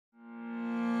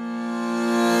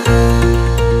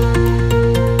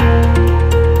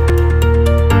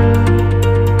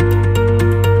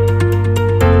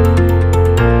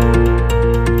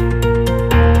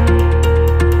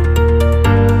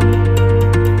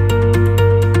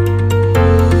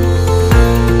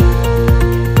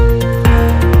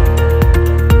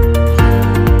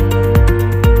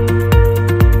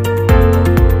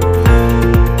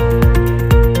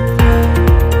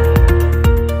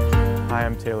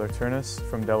Brother Ternes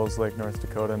from Devil's Lake, North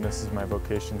Dakota, and this is my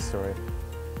vocation story.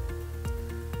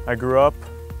 I grew up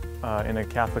in a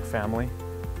Catholic family,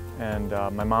 and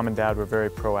my mom and dad were very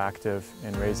proactive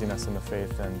in raising us in the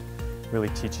faith and really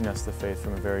teaching us the faith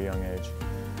from a very young age.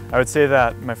 I would say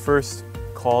that my first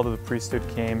call to the priesthood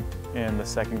came in the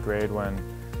second grade when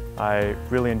I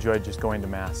really enjoyed just going to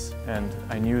Mass, and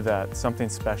I knew that something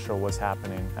special was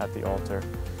happening at the altar.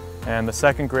 And the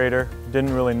second grader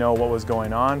didn't really know what was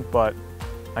going on, but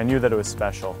I knew that it was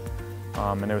special,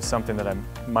 and it was something that I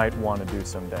might want to do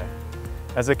someday.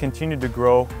 As I continued to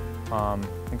grow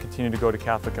and continued to go to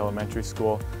Catholic elementary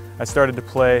school, I started to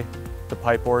play the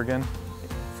pipe organ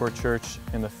for church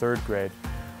in the third grade,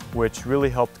 which really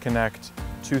helped connect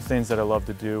two things that I loved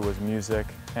to do, was music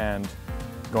and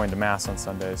going to Mass on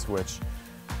Sundays, which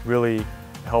really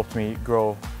helped me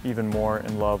grow even more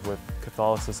in love with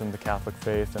Catholicism, the Catholic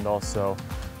faith, and also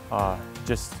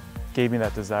just gave me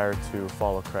that desire to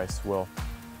follow Christ's will.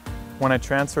 When I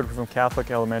transferred from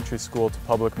Catholic elementary school to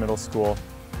public middle school,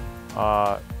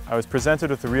 I was presented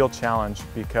with a real challenge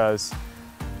because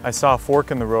I saw a fork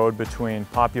in the road between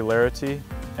popularity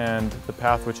and the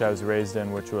path which I was raised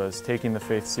in, which was taking the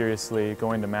faith seriously,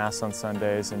 going to Mass on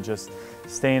Sundays, and just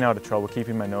staying out of trouble,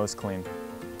 keeping my nose clean.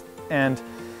 And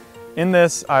in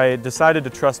this, I decided to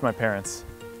trust my parents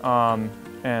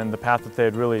and the path that they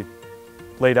had really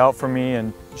laid out for me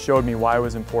and showed me why it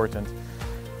was important.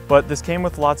 But this came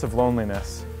with lots of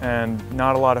loneliness and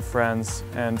not a lot of friends,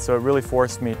 and so it really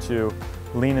forced me to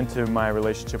lean into my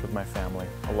relationship with my family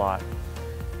a lot.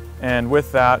 And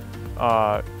with that,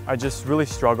 I just really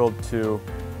struggled to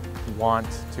want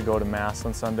to go to Mass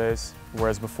on Sundays,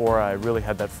 whereas before I really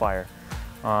had that fire,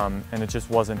 and it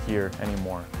just wasn't here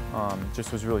anymore.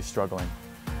 Just was really struggling.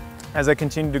 As I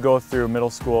continued to go through middle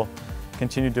school,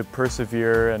 continued to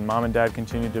persevere, and Mom and Dad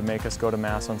continued to make us go to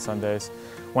Mass on Sundays.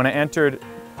 When I entered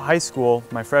high school,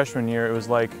 my freshman year, it was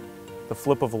like the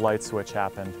flip of a light switch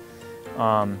happened.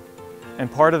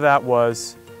 And part of that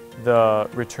was the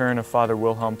return of Father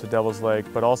Wilhelm to Devil's Lake,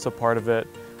 but also part of it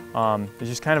is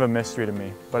just kind of a mystery to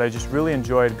me. But I just really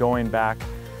enjoyed going back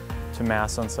to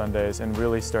Mass on Sundays and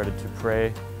really started to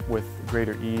pray with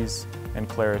greater ease and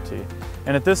clarity.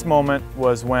 And at this moment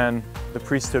was when the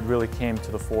priesthood really came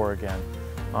to the fore again,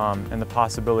 and the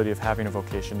possibility of having a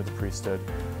vocation to the priesthood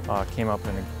came up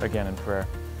again in prayer.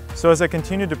 So as I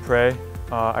continued to pray,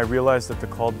 I realized that the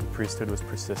call to the priesthood was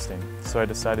persisting. So I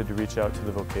decided to reach out to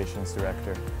the vocations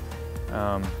director,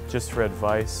 just for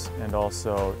advice and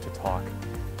also to talk.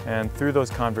 And through those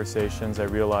conversations, I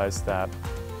realized that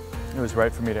it was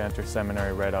right for me to enter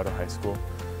seminary right out of high school.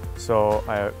 So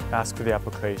I asked for the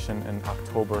application in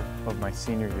October of my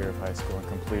senior year of high school and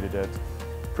completed it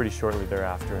pretty shortly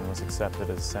thereafter, and was accepted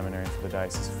as a seminarian for the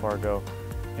Diocese of Fargo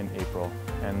in April.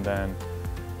 And then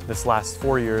this last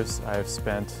 4 years I have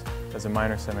spent as a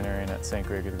minor seminarian at St.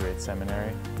 Gregory the Great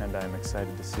Seminary, and I'm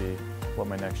excited to see what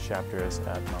my next chapter is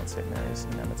at Mount St. Mary's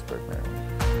in Emmitsburg,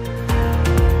 Maryland.